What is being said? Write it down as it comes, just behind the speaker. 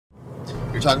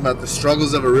You're talking about the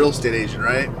struggles of a real estate agent,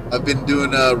 right? I've been doing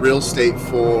real estate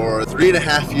for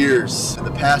 3.5 years. In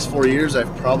the past 4 years,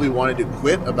 I've probably wanted to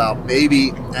quit about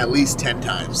maybe at least 10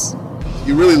 times.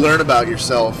 You really learn about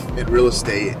yourself in real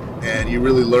estate, and you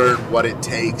really learn what it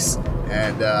takes.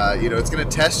 And it's going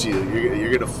to test you.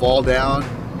 You're going to fall down.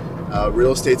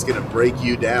 Real estate's going to break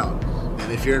you down.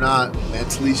 And if you're not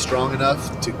mentally strong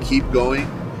enough to keep going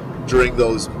during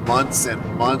those months and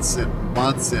months and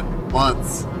months and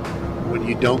months when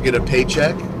you don't get a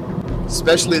paycheck,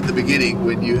 especially in the beginning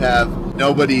when you have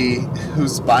nobody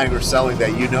who's buying or selling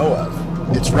that you know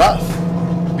of, it's rough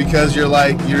because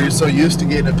you're so used to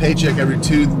getting a paycheck every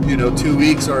 2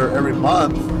 weeks or every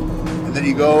month, and then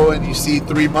you go and you see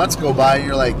 3 months go by and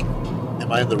you're like,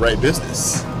 am I in the right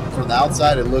business? From the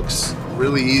outside it looks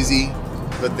really easy,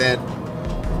 but then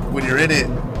when you're in it,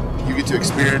 you get to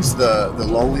experience the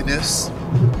loneliness,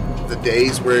 the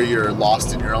days where you're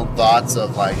lost in your own thoughts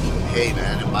of like, hey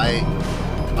man, am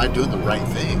I doing the right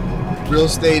thing? Real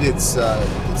estate, it's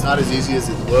not as easy as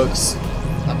it looks.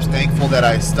 I'm thankful that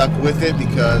I stuck with it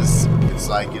because it's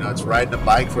like, it's riding a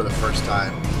bike for the first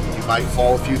time. You might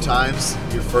fall a few times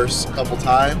your first couple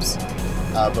times,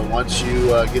 but once you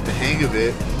get the hang of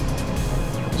it,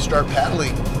 you start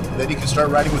paddling, then you can start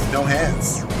riding with no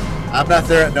hands. I'm not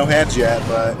there at no hands yet,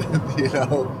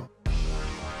 but